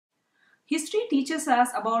History teaches us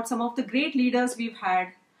about some of the great leaders we've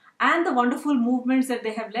had and the wonderful movements that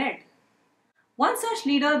they have led. One such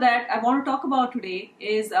leader that I want to talk about today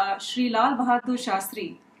is Shri Bahadur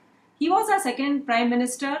Shastri. He was our second Prime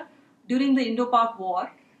Minister during the Indo-Pak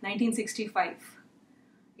War, 1965.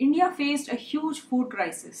 India faced a huge food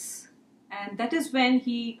crisis, and that is when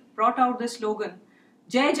he brought out the slogan,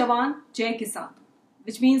 Jai Jawan, Jai Kisan,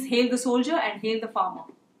 which means hail the soldier and hail the farmer.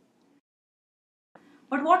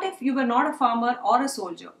 But what if you were not a farmer or a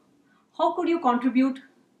soldier? How could you contribute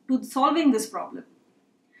to solving this problem?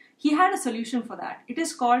 He had a solution for that. It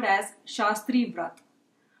is called as Shastri Vrat.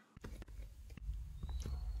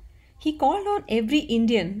 He called on every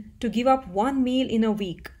Indian to give up one meal in a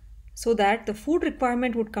week so that the food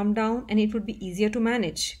requirement would come down and it would be easier to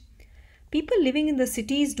manage. People living in the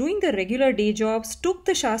cities doing their regular day jobs took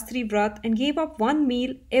the Shastri Vrat and gave up one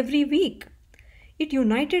meal every week. It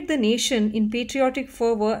united the nation in patriotic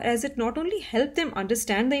fervor as it not only helped them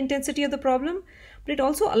understand the intensity of the problem, but it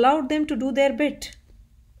also allowed them to do their bit.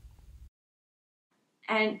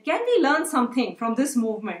 And can we learn something from this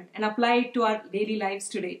movement and apply it to our daily lives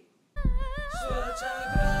today?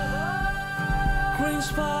 Green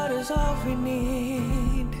spot is all we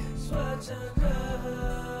need.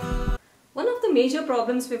 One of the major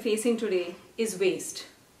problems we're facing today is waste.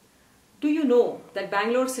 Do you know that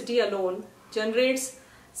Bangalore city alone generates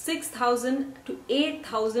 6,000 to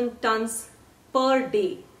 8,000 tons per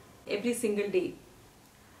day, every single day?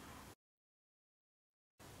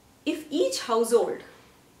 If each household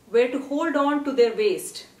were to hold on to their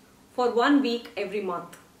waste for 1 week every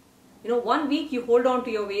month, 1 week you hold on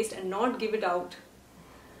to your waste and not give it out.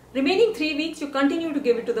 Remaining 3 weeks you continue to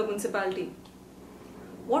give it to the municipality.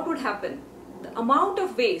 What would happen? The amount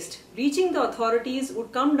of waste reaching the authorities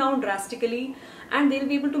would come down drastically and they'll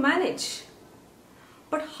be able to manage.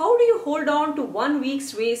 But how do you hold on to 1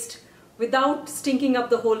 week's waste without stinking up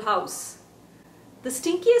the whole house? The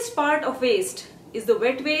stinkiest part of waste is the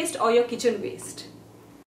wet waste or your kitchen waste.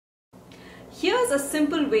 Here's a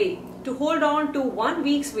simple way to hold on to 1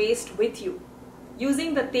 week's waste with you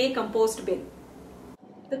using the Te compost bin.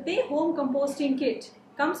 The Te home composting kit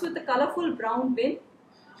comes with a colorful brown bin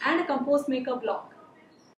and a compost maker block.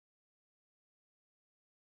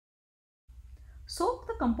 Soak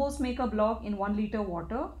the compost maker block in 1 liter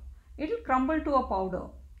water. It will crumble to a powder.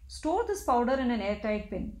 Store this powder in an airtight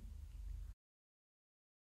bin.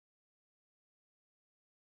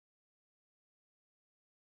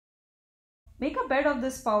 Make a bed of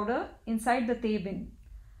this powder inside the Te bin.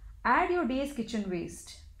 Add your day's kitchen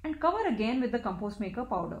waste and cover again with the compost maker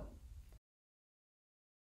powder.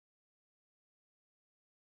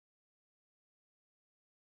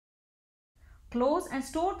 Close and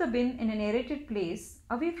store the bin in an aerated place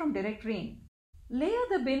away from direct rain. Layer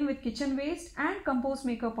the bin with kitchen waste and compost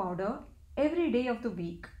maker powder every day of the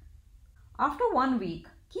week. After 1 week,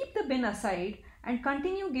 keep the bin aside and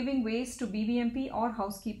continue giving waste to BBMP or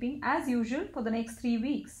housekeeping as usual for the next 3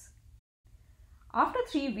 weeks. After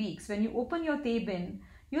 3 weeks, when you open your Te bin,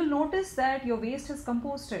 you'll notice that your waste has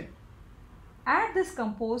composted. Add this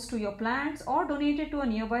compost to your plants or donate it to a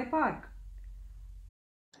nearby park.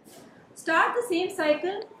 Start the same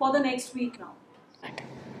cycle for the next week now.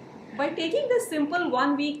 By taking this simple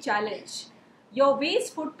 1 week challenge, your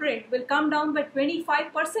waste footprint will come down by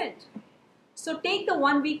 25%. So take the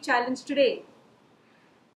 1 week challenge today.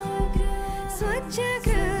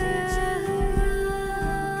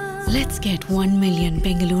 Let's get 1 million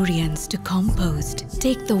Bengalurians to compost.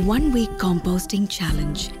 Take the 1 week composting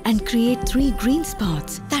challenge and create 3 green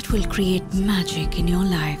spots that will create magic in your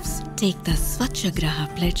lives. Take the Swachagraha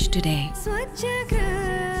pledge today.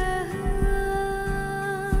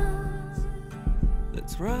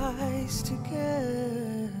 Let's rise together.